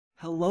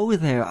Hello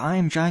there, I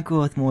am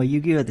GiantGrotle with more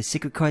Yu-Gi-Oh! The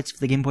Secret Cards for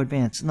the Game Boy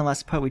Advance. In the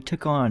last part we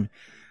took on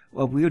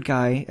a weird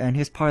guy, and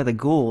he's part of the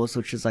ghouls,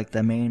 which is like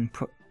the main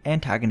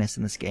antagonist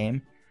in this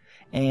game.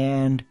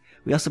 And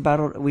we also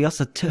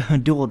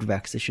dueled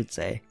Rex, I should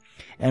say.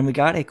 And we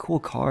got a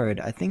cool card.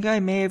 I think I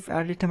may have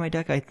added it to my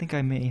deck, I think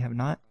I may have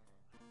not.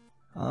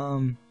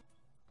 I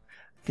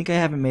think I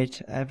haven't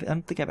made I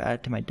don't think I've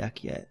added it to my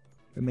deck yet.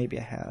 Or maybe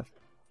I have.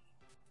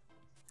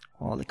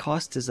 Well, the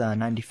cost is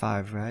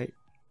 95, right?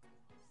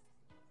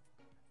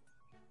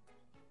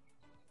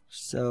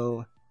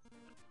 So,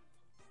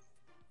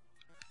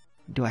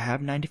 do I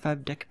have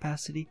 95 deck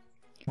capacity?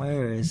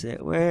 Where is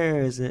it? Where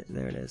is it?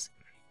 There it is.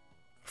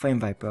 Flame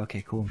Viper,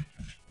 okay, cool.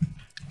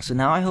 So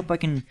now I hope I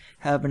can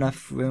have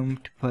enough room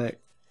to put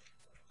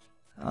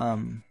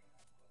the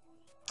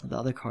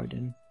other card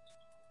in.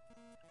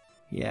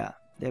 Yeah,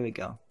 there we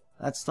go.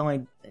 That's the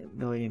only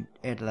really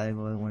add that I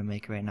really want to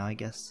make right now, I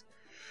guess.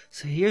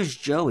 So here's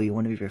Joey,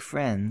 one of your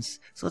friends.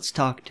 So let's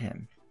talk to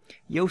him.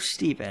 Yo,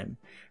 Steven.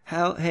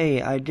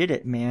 Hey, I did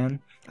it, man.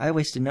 I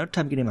wasted no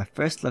time getting my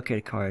first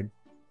located card.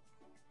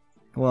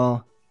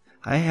 Well,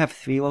 I have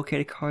 3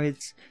 located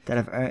cards that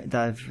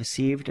I've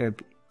received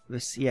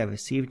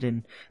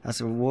received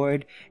as a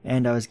reward,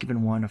 and I was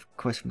given one, of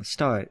course, from the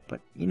start.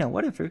 But you know,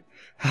 whatever.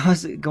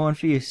 How's it going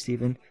for you,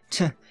 Steven?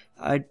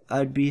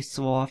 I'd be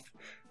so off.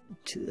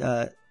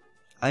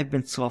 I've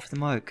been so off the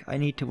mark. I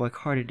need to work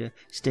harder to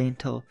stay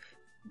until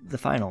the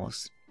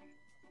finals.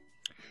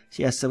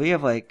 So, yeah, so we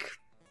have like.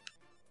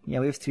 Yeah,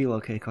 we have 3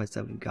 located cards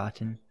that we've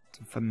gotten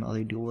from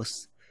other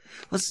duelists.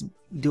 Let's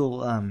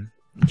duel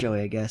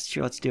Joey, I guess.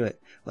 Sure, let's do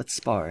it. Let's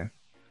spar.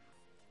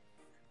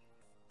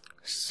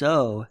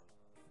 So,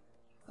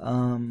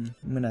 I'm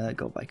gonna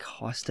go by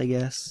cost, I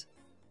guess.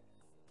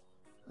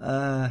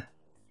 I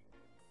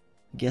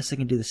guess I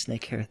can do the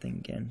snake hair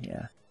thing again.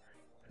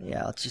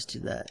 Yeah, let's just do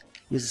that.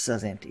 Use this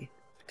as ante,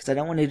 because I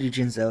don't want to do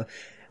Jinzo.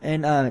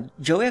 And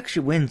Joey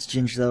actually wins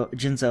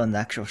Jinzo in the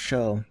actual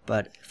show,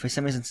 but for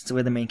some reason, since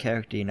we're the main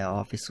character, you know,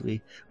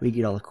 obviously we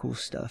get all the cool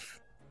stuff.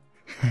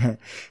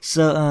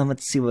 So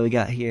let's see what we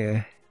got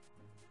here.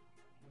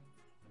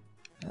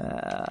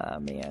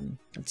 Man,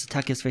 let's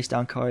attack his face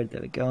down card.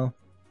 There we go.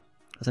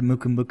 That's a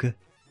Mukumbuka,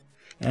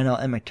 and I'll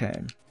end my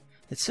turn.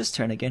 It's his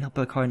turn again. He'll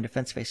put a card in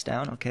defense face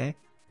down. Okay.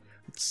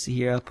 Let's see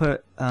here. I'll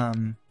put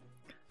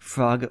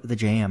Frog the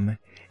Jam,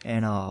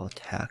 and I'll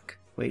attack.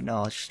 Wait,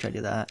 no, let's just try to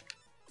do that.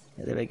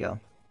 Yeah, there we go.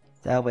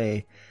 That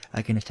way,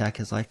 I can attack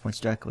his life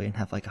points directly and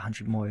have like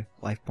 100 more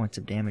life points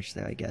of damage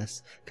there, I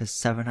guess. Because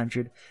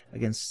 700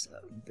 against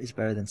is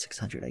better than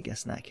 600, I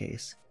guess, in that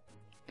case.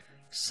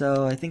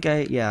 So, I think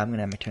I'm gonna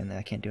have my turn there.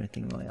 I can't do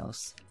anything really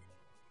else.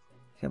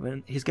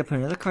 He's gonna put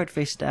another card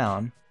face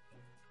down.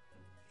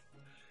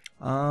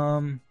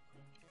 I'll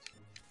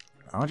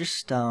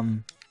just,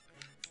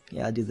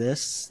 yeah, do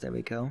this. There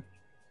we go.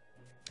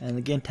 And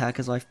again, attack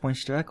his life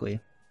points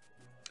directly.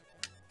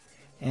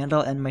 And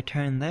I'll end my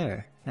turn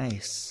there.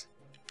 Nice.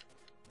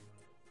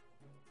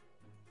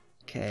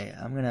 Okay,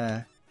 I'm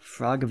gonna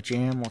Frog of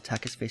Jam, will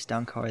attack his face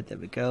down card, there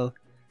we go.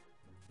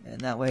 And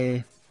that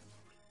way,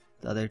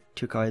 the other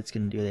 2 cards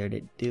can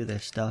do their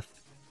stuff.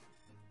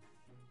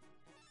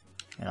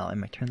 And I'll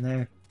end my turn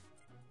there.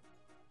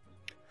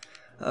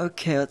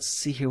 Okay, let's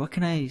see here, what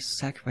can I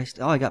sacrifice?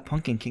 Oh, I got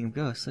Pumpkin King of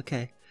Ghosts,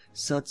 okay.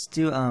 So let's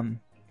do,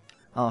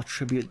 I'll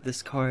tribute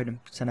this card and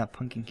send out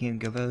Pumpkin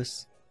King of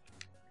Ghosts.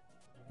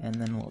 And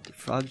then we'll do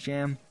Frog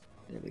Jam.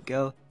 There we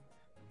go.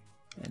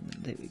 And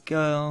then there we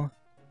go.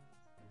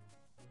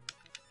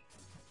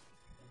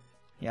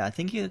 Yeah, I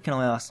think he can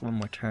only last 1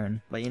 more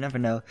turn, but you never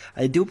know.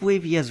 I do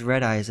believe he has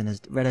Red Eyes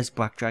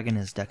Black Dragon in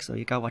his deck, so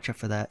you gotta watch out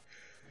for that.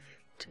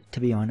 To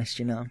be honest,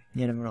 you know,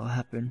 you never know what'll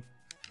happen.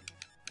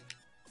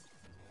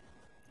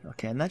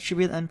 Okay, and that should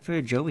be the end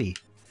for Joey,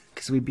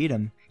 because we beat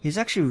him. He's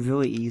actually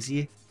really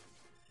easy.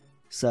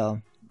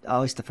 So,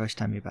 always the first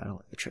time you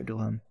duel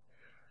him.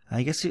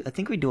 I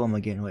think we duel him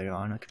again later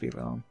on, I could be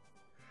wrong.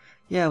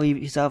 Yeah,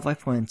 he's out of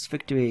life points.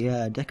 Victory,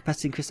 yeah. Deck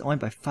capacity increased only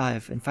by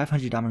 5, and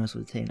 500 dominoes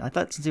was attained. I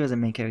thought since he was a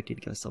main character,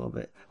 he'd give us a little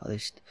bit, at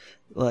least,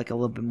 like a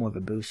little bit more of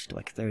a boost,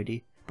 like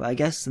 30. But I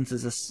guess since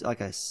it's just like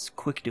a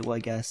quick duel, I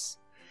guess,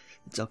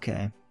 it's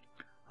okay.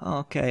 Oh,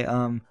 okay,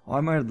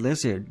 Armored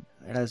Lizard.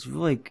 It has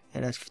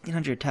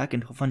 1500 attack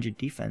and 1200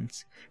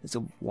 defense. It's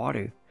a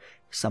water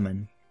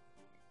summon,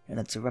 and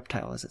it's a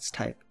reptile as its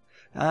type.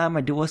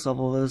 My duelist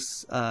level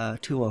is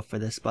too low for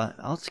this, but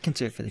I'll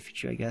consider it for the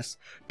future, I guess.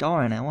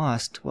 Darn, I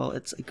lost. Well,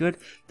 it's good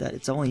that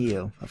it's only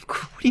you. Of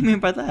course. What do you mean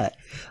by that?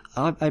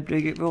 I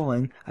better get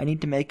rolling. I need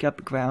to make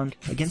up ground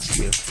against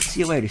you. See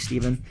you later,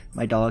 Steven.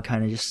 My dog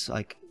kind of just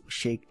like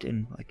shaked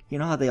and like, you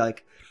know how they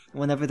like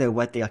whenever they're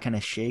wet they kind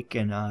of shake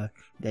and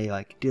they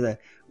like do the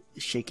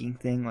shaking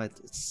thing. Like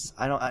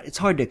it's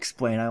hard to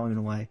explain. I don't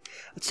even know why.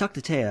 Let's talk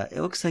to Taya.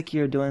 It looks like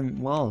you're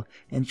doing well.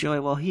 Enjoy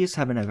while he's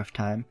having a rough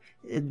time.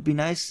 It'd be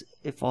nice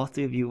if all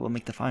 3 of you will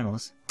make the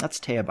finals. That's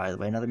Taya, by the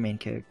way, another main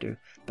character,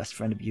 best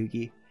friend of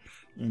Yugi.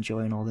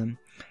 Enjoying all them.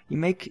 You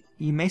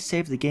may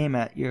save the game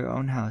at your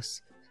own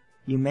house.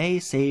 You may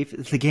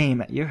save the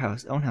game at your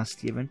own house,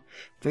 Steven.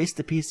 Face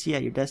the PC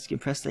at your desk and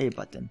press the A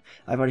button.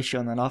 I've already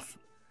shown that off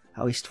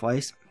at least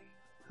twice.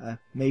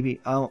 Maybe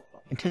I'll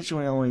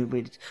intentionally only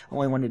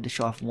wanted to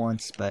show off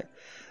once, but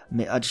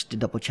I just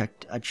double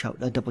checked. I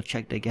double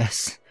checked, I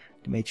guess,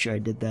 to make sure I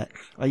did that.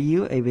 Are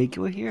you a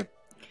regular here?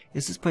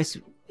 Is this place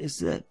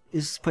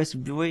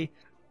really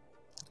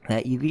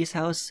that Yugi's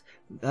house?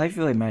 I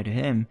really admire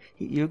him.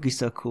 Yugi's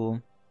so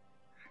cool.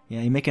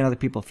 Yeah, you're making other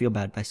people feel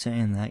bad by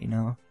saying that, you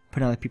know?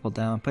 Putting other people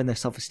down, putting their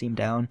self-esteem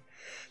down.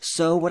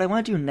 So what I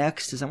want to do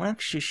next is I want to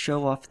actually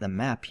show off the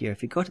map here.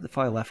 If you go to the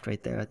far left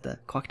right there at the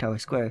Clock Tower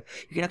Square,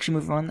 you can actually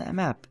move around that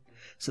map.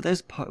 So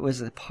there's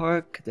the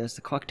park, there's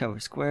the Clock Tower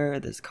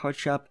Square, there's the card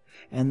shop,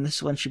 and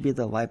this one should be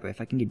the library,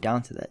 if I can get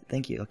down to that.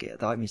 Thank you. Okay,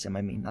 the art museum,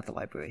 I mean, not the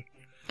library.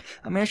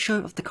 I'm going to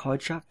show off the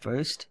card shop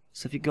first.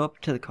 So if you go up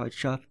to the card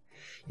shop,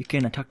 you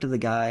can talk to the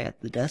guy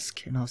at the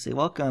desk, and he'll say,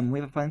 welcome, we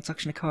have a fine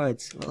selection of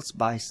cards. Let's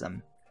buy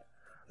some.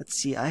 Let's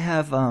see, I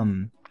have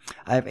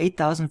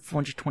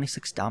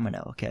 8,426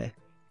 domino, okay.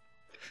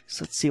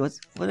 So let's see,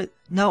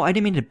 no, I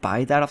didn't mean to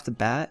buy that off the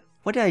bat.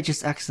 What did I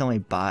just accidentally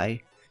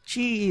buy?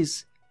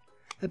 Jeez.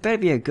 It better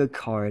be a good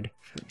card.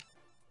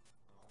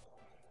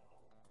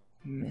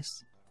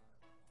 Miss.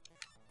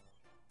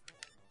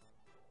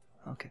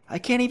 Okay, I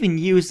can't even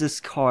use this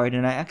card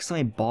and I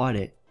accidentally bought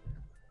it.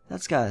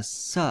 That's gotta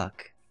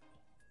suck.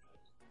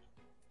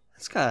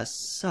 That's gotta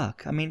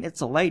suck. I mean,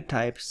 it's a light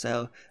type,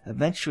 so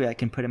eventually I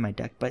can put it in my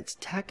deck, but its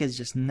attack is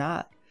just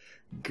not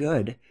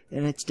good,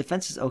 and its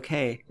defense is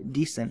okay,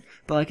 decent,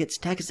 but like its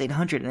attack is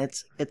 800 and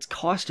its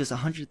cost is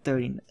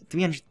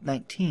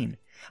 319.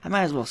 I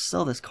might as well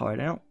sell this card.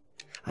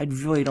 I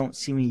really don't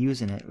see me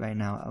using it right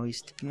now. At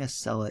least I'm gonna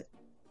sell it.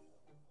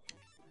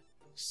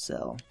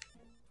 So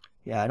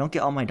yeah, I don't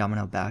get all my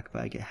domino back,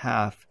 but I get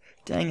half.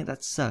 Dang it,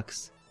 that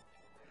sucks.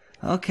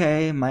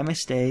 Okay, my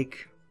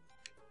mistake.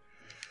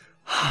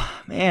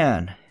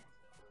 Man,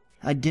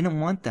 I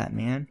didn't want that,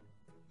 man.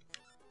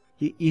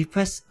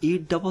 You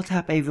double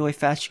tap A really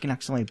fast, you can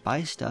accidentally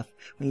buy stuff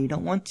when you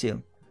don't want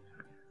to.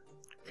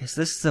 Okay,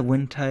 so this is a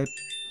wind type.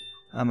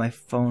 My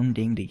phone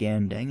dinged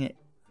again, dang it.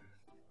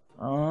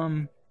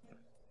 I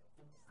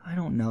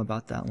don't know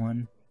about that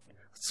one.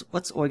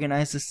 Let's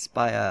organize this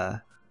by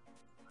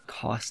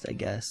cost, I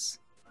guess.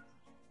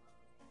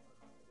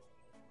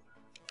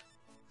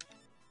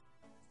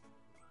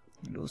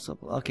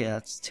 Okay,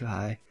 that's too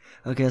high.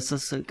 Okay, so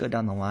let's go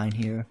down the line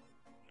here.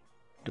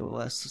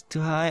 Duelist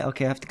too high.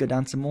 Okay, I have to go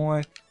down some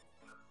more.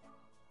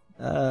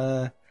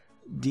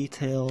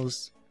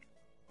 Details.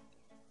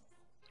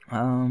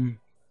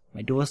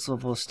 My duelist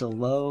level is still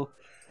low.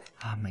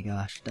 Oh my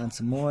gosh, down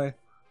some more.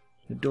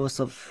 The duelist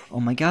level. Oh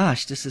my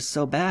gosh, this is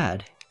so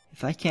bad.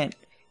 If I can't.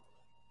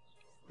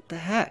 What the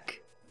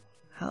heck?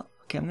 How?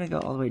 Okay, I'm gonna go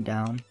all the way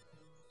down.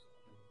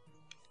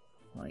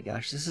 Oh my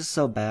gosh, this is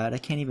so bad. I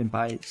can't even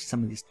buy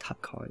some of these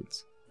top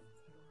cards.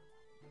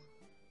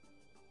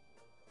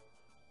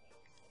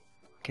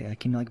 Okay, I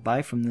can like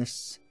buy from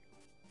this.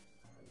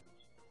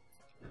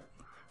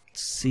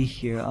 Let's see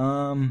here.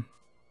 I'm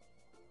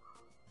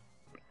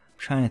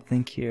trying to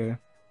think here.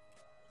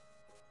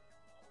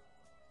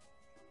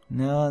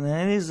 No,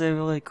 that is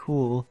really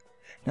cool.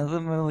 None of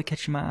them are really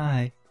catching my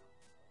eye.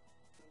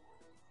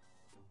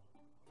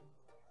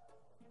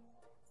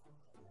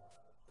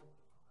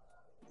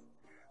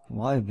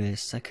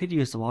 Walrus. I could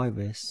use the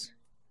walrus.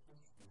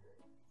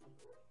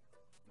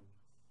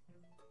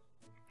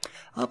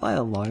 I'll buy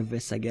a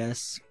Larvis, I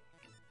guess.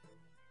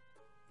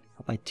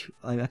 I'll buy two.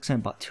 I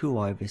accidentally bought two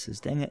Larvises.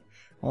 Dang it.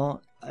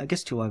 Well, I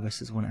guess two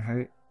Larvises wouldn't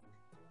hurt.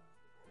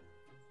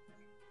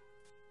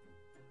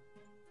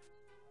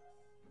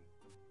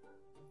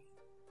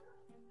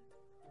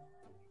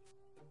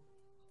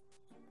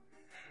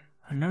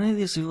 None of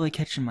these are really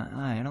catching my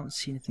eye. I don't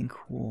see anything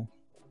cool.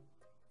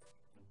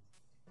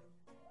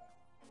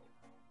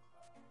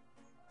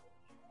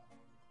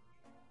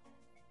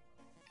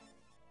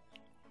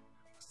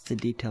 The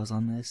details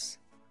on this.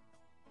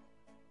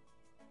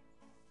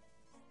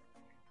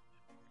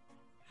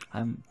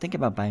 I'm thinking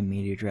about buying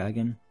Meteor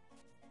Dragon.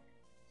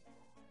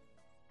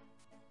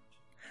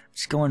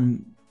 Just go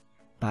and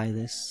buy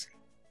this.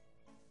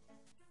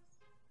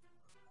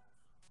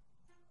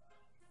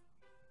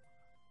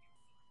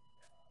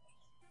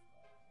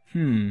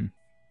 I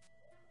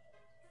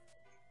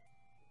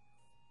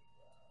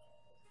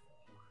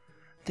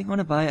think I want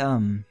to buy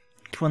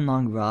Twin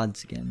Long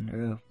Rods again,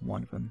 or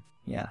one of them.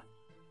 Yeah.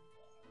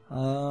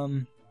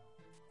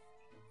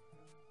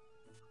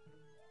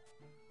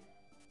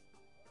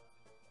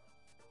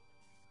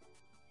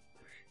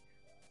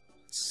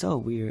 So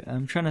weird.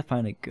 I'm trying to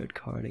find a good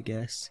card, I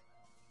guess.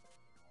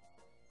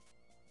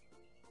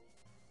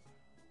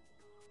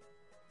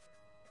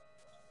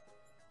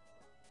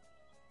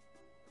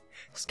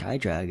 Sky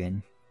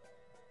Dragon.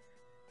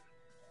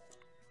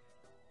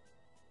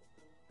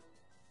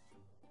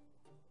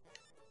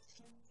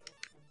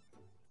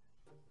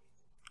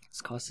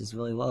 This cost is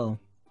really low.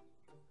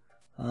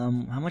 How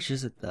much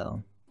is it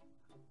though?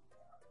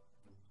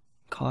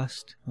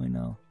 Cost? I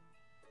know.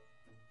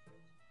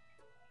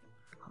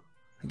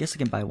 I guess I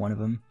can buy one of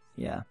them.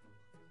 Yeah.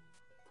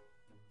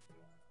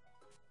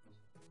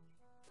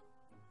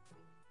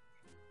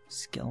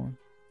 Skill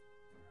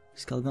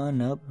gun?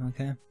 Nope.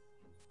 Okay.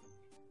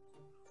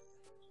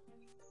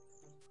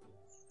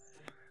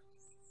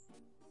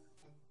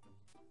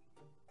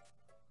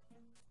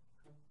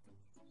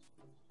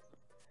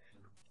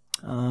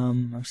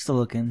 I'm still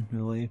looking,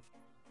 really.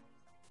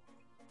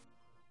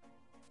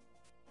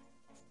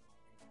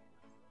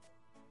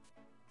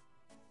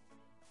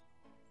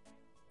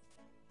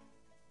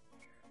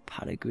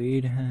 Pot of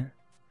greed.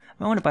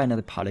 I want to buy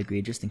another pot of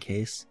greed just in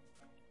case.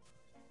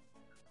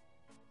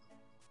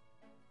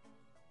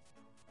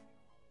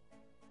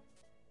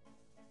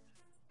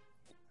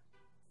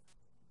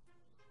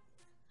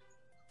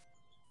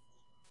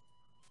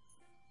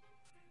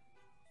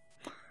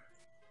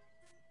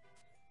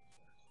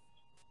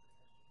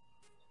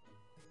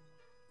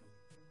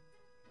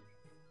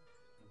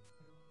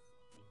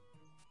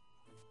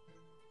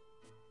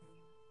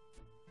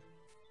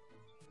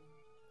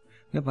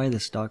 I'm gonna buy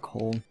this dark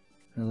hole.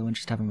 Another one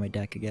just having my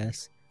deck, I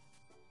guess.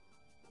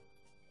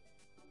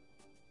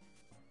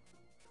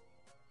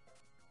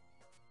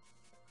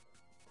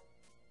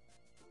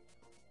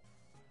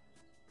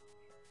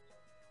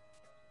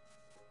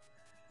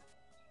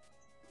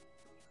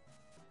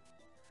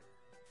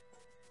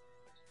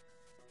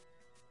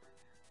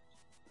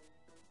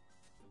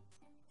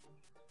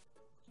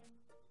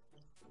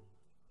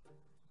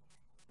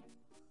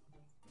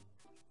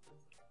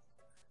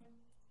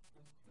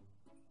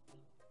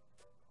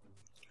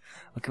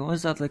 Okay, what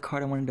was the other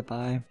card I wanted to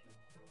buy? It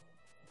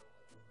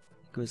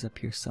goes up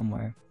here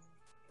somewhere.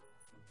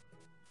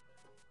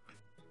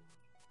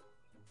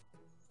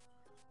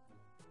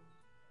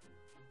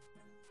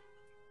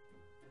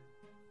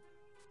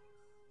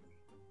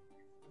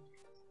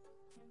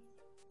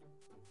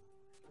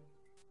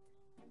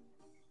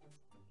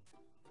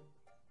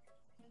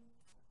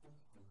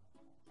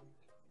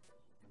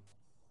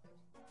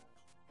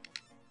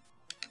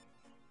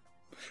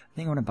 I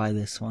think I want to buy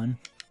this one.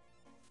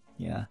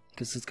 Yeah,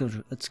 because it's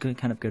good. It's good,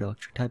 kind of good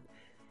electric type.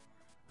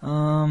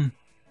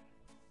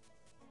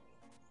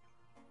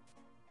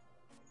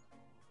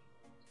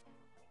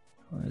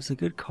 There's a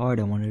good card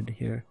I wanted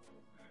here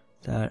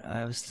that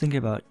I was thinking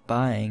about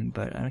buying,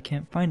 but I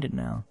can't find it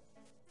now.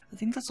 I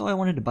think that's all I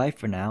wanted to buy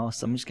for now,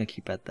 so I'm just gonna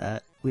keep at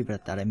that. Leave it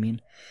at that. I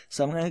mean,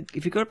 so I'm gonna.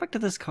 If you go back to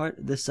this card,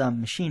 this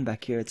machine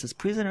back here, it says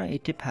please enter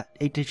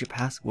 8-digit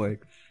password.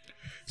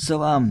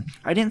 So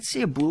I didn't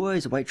see a Blue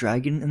Eyes White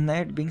Dragon in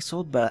there being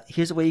sold, but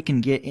here's a way you can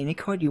get any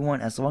card you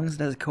want as long as it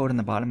has a code on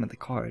the bottom of the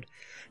card.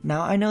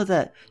 Now I know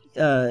that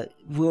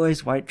Blue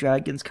Eyes White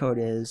Dragon's code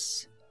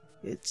is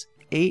it's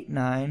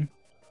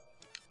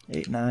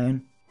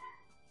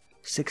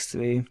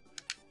 8963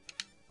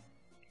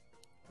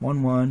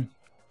 11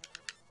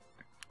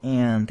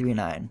 and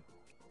 39.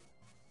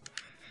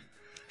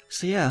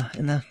 So yeah,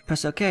 and then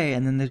press OK,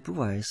 and then there's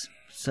Blue Eyes.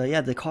 So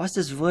yeah, the cost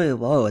is really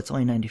low. It's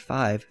only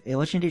 95. A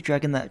legendary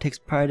dragon that takes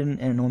pride in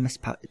enormous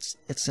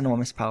its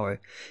enormous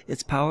power.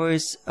 Its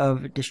powers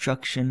of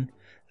destruction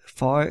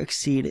far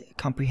exceed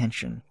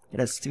comprehension. It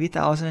has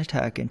 3,000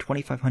 attack and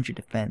 2,500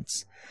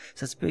 defense.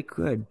 So that's pretty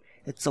good.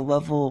 It's a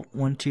level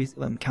 1,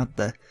 2. Count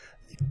the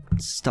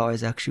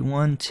stars actually.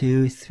 1,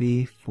 2,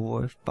 3,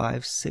 4,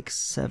 5, 6,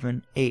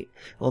 7, 8.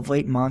 Level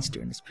 8 monster,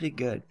 and it's pretty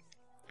good.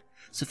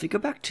 So if you go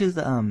back to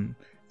the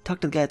talk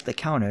to the guy at the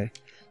counter.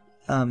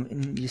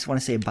 And you just want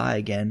to say bye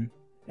again,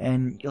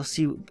 and you'll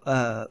see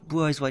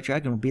Blue Eyes White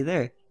Dragon will be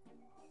there.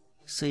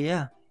 So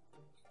yeah,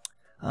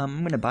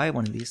 I'm gonna buy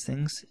one of these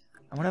things.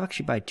 I want to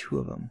actually buy 2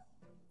 of them.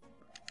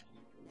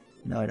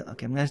 No, I don't.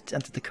 Okay, I'm gonna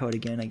enter the code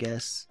again, I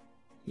guess.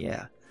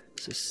 Yeah,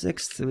 so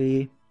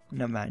 63.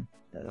 Never mind,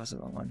 that was the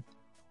wrong one.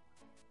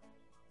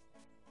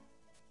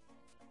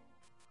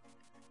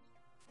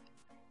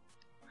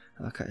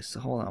 Okay, so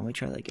hold on, let me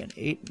try that again.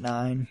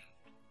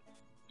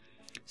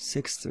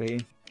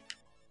 8963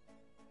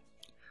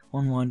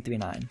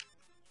 1139.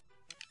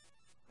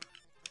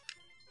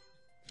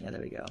 Yeah,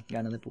 there we go.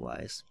 Got another Blue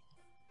Eyes.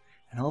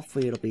 And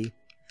hopefully it'll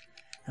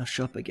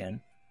show up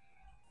again.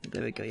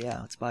 There we go. Yeah,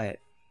 let's buy it.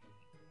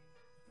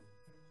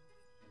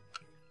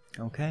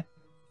 Okay.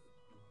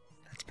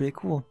 That's pretty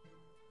cool.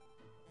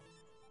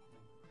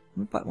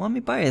 Let me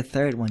buy a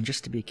third one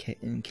just to be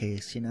in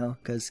case, you know?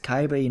 Because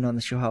Kaiba, you know, on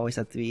the show I always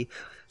had 3.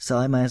 So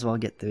I might as well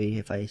get 3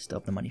 if I still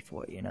have the money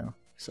for it, you know?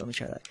 So let me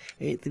try that.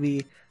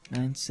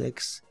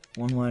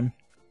 83961139.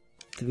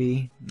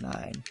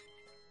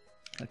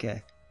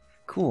 Okay,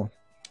 cool.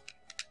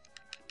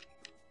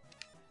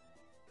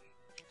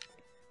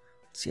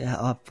 So yeah,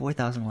 I'll have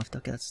 4,000 left.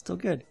 Okay, that's still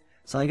good.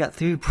 So I got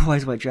 3 Blue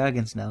Eyes White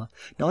Dragons now.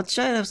 Now let's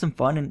try to have some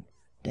fun and...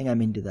 Dang, I didn't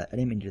mean to do that. I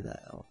didn't mean to do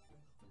that. Oh.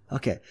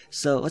 Okay,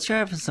 so let's try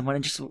having some fun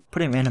and just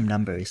put in random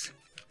numbers.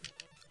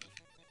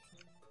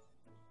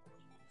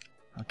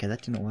 Okay,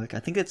 that didn't work. I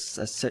think it's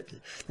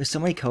there's so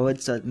many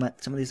codes, so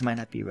some of these might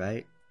not be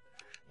right.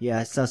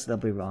 Yeah, so they'll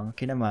be wrong.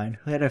 Okay, never mind.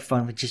 We had our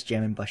fun with just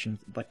jamming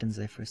buttons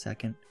there for a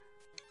second.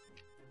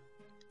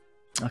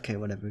 Okay,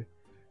 whatever.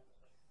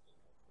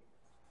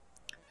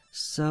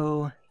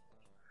 So,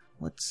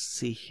 let's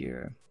see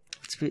here.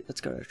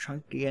 Let's go to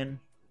trunk again.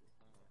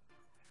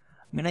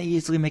 I'm gonna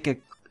easily make a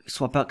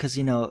swap out because,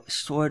 you know,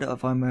 Sword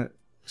of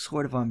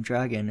Arm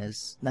Dragon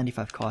is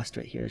 95 cost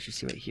right here, as you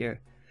see right here.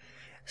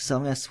 So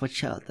I'm gonna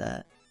switch out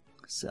that.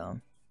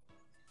 So,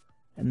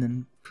 and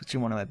then put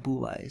in one of my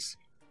Blue Eyes.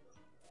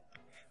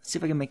 Let's see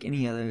if I can make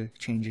any other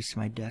changes to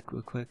my deck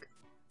real quick.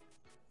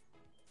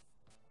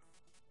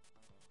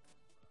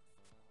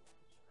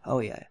 Oh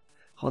yeah,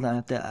 hold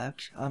on. I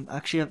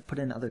actually have to put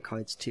in other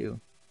cards too.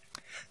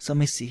 So let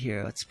me see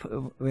here. Let's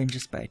arrange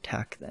this by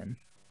attack then.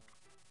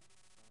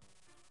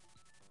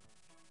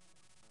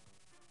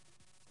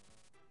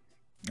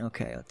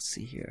 Okay, let's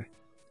see here.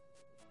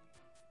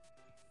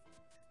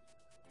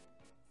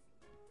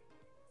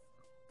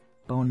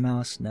 Bone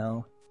Mouse,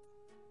 no.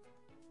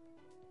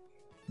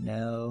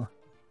 No.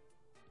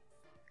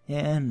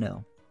 And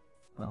no.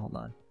 Well, hold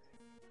on.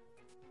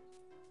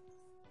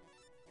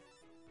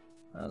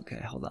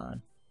 Okay, hold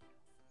on.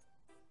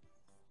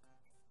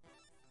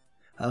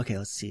 Okay,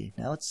 let's see.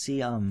 Now let's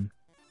see, by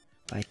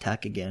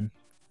attack again.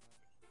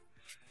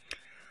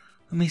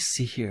 Let me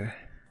see here.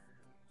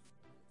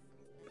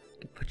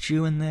 Gonna put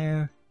you in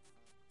there.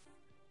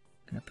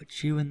 Gonna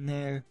put you in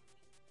there.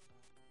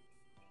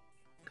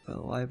 Put a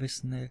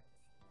Wyvus in there.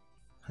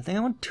 I think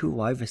I want 2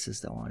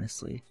 Wyvuses though,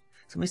 honestly.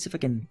 So let me see if I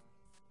can...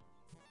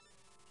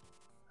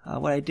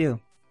 what'd I do?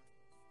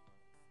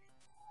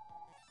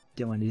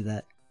 Didn't want to do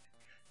that.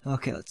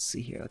 Okay, let's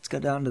see here. Let's go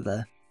down to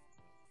this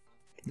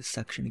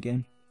section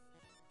again.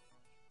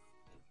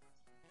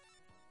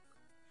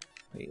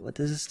 Wait, what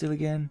does this do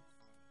again?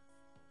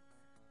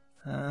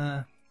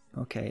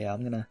 Okay, yeah,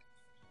 I'm gonna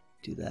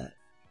do that.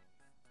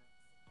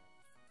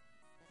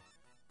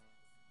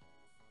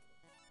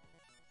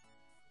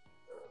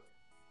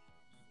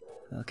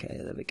 Okay,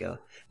 there we go.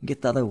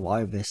 Get the other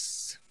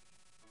Wyvus.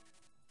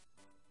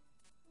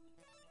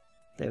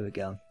 There we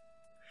go.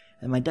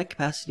 And my deck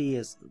capacity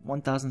is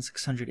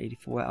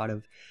 1,684 out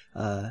of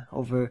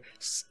over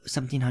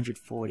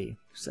 1,740.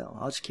 So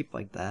I'll just keep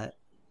like that.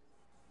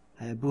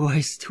 I have Blue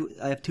Eyes.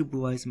 I have 2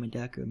 Blue Eyes in my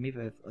deck, or maybe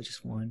I have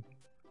just 1.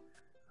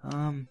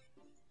 I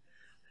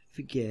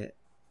forget.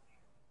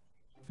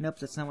 Nope,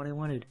 that's not what I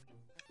wanted.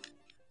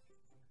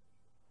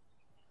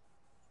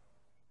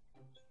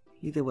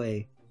 Either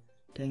way,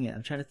 dang it,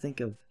 I'm trying to think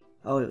of...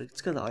 Oh,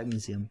 let's go to the art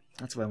museum.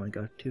 That's where I want to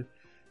go to.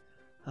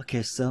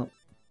 Okay, so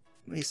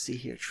let me see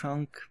here.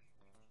 Trunk.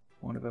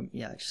 One of them.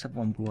 Yeah, I just have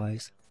 1 Blue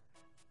Eyes.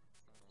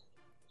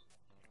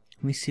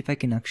 Let me see if I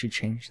can actually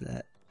change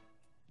that.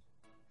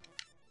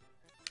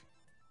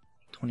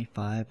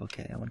 25.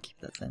 Okay, I want to keep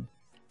that then.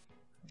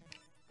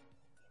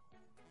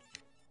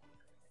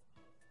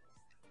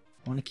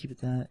 I want to keep it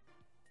that.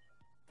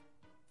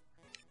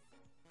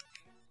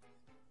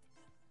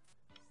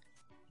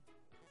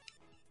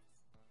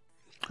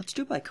 Let's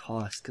do it by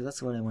cost, because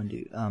that's what I want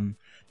to do.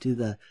 Do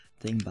the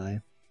thing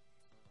by.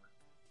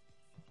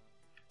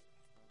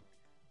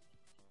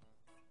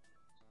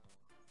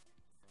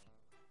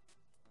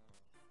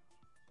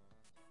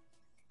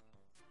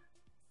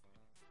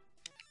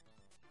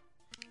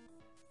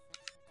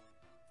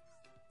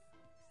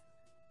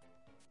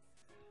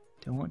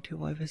 Do I want 2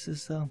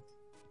 Wyvuses though?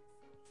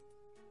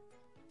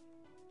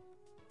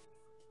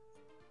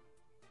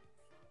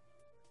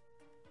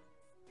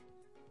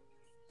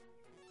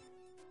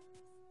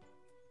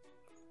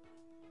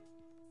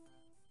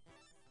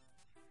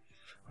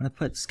 I'm gonna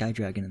put Sky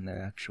Dragon in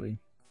there actually.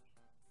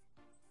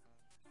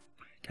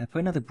 Can I put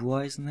another Blue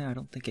Eyes in there? I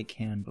don't think I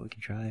can, but we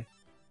can try.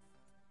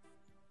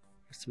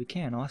 Yes, we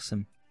can.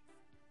 Awesome.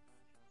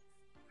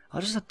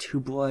 I'll just have 2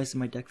 Blue Eyes in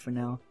my deck for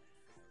now.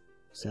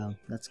 So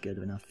that's good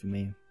enough for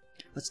me.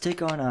 Let's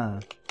take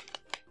on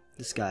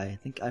this guy.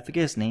 I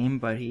forget his name,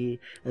 but he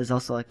is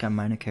also like a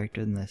minor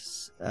character in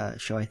this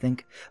show, I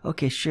think.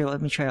 Okay, sure.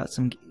 Let me try out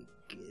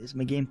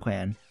my game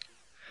plan.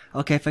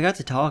 Okay, I forgot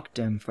to talk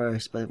to him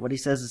first, but what he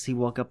says is he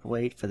woke up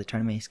late for the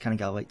tournament. He's kind of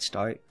got a late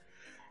start.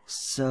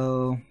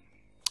 So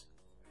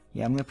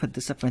yeah, I'm gonna put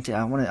this up for anti. I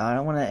don't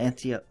want to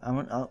anti up. I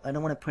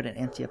don't want to put an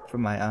anti up for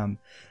my one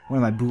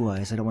of my Blue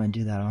Eyes. I don't want to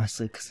do that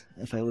honestly, because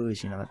if I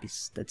lose, you know,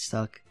 that'd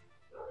suck.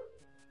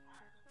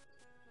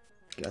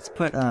 Okay, let's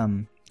put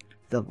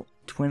the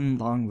Twin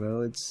Long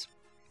Roads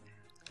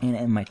and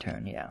end my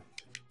turn. Yeah.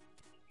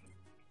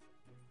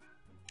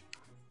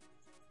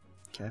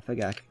 Okay, I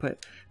forgot. I can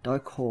put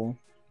Dark Hole,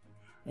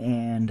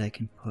 and I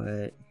can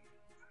put.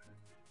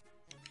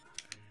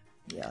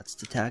 Yeah,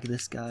 let's attack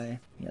this guy.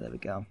 Yeah, there we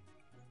go.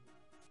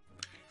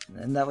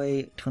 And that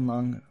way, Twin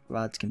Long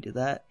Rods can do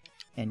that.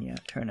 And yeah,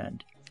 turn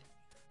end.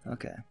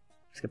 Okay.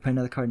 Let's go put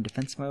another card in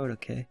defense mode.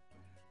 Okay.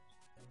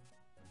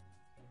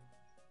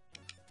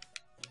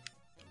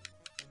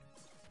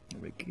 There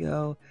we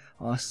go.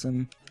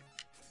 Awesome.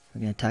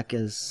 We're gonna attack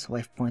his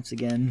life points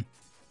again.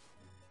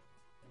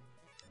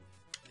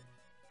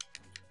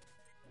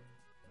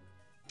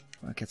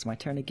 Okay, it's my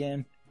turn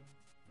again.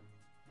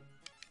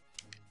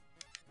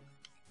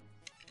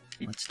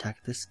 Let's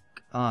attack this.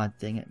 Ah, oh,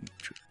 dang it.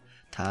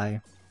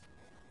 Tie.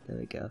 There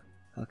we go.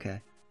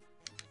 Okay.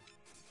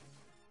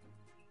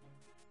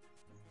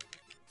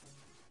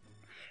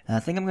 And I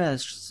think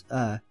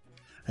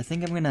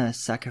I'm gonna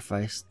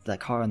sacrifice that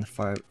card on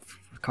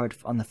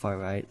the far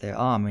right there.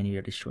 Oh, I'm gonna need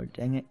to destroy.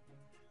 Dang it.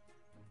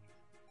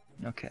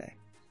 Okay.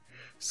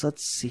 So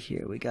let's see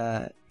here. We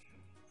got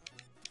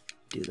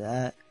do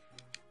that.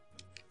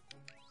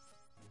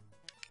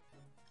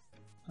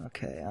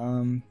 Okay.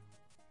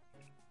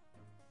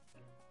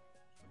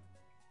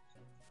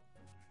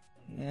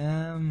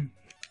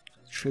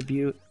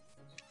 Tribute.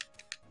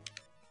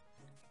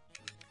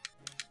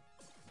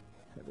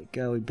 There we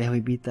go. We barely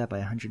beat that by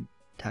 100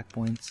 attack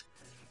points.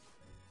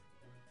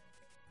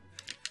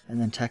 And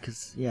then tech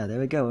is, yeah, there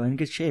we go. We're in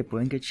good shape.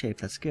 We're in good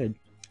shape. That's good.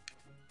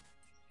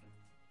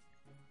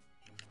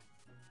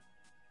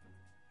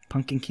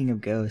 Pumpkin King of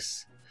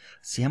Ghosts.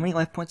 Let's see, how many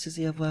life points does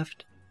he have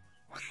left?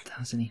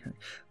 1,800.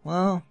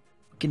 Well,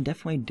 we can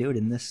definitely do it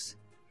in this.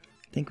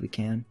 I think we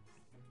can.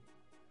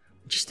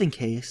 Just in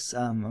case,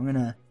 I'm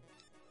gonna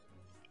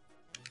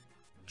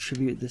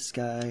tribute this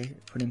guy,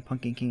 put in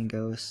Pumpkin King of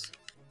Ghosts.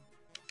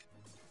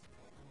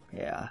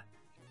 Yeah.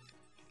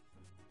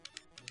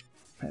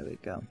 There we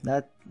go.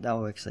 That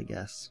works, I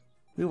guess.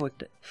 We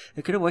worked it.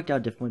 It could have worked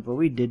out differently, but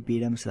we did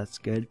beat him, so that's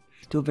good.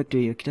 Dual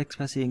victory. Your attack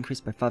capacity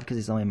increased by 5 because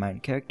he's only a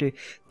minor character.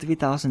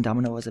 3,000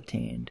 domino was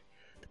obtained.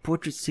 The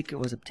portrait secret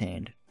was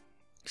obtained.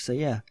 So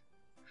yeah.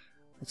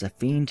 It's a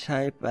fiend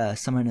type.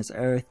 Summon as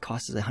Earth.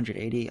 Cost is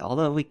 180.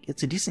 Although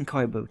it's a decent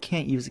card, but we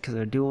can't use it because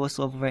our duelist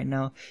level right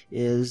now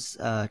is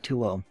too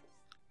low.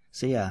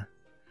 So yeah.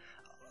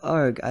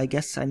 Or I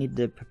guess I need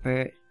to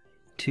prepare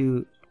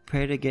to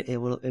get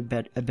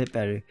a bit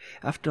better.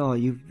 After all,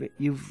 you've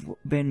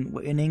been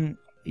winning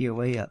your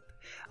way up.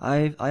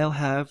 I'll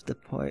have to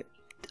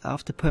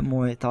put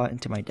more thought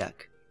into my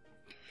deck,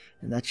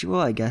 and that you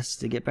will, I guess,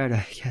 to get better.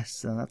 I guess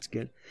so. That's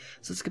good.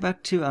 So let's go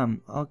back to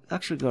I'll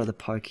actually go to the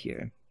park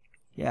here.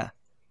 Yeah,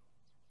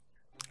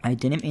 I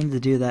didn't mean to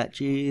do that.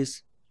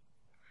 Jeez.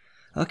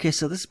 Okay,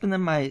 so this has been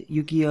my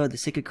Yu-Gi-Oh! The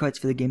Sacred Cards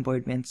for the Game Boy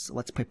Advance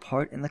Let's Play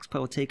part, and next part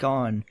we'll take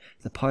on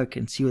the park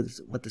and see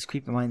what this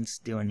creepy mind's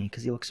doing,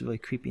 because he looks really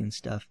creepy and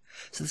stuff.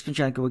 So this has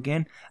been GiantGrotle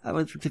again. I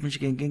would like to finish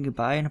again,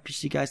 goodbye, and hope to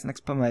see you guys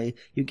next part of my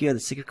Yu-Gi-Oh! The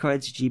Sacred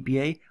Cards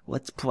GBA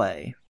Let's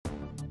Play.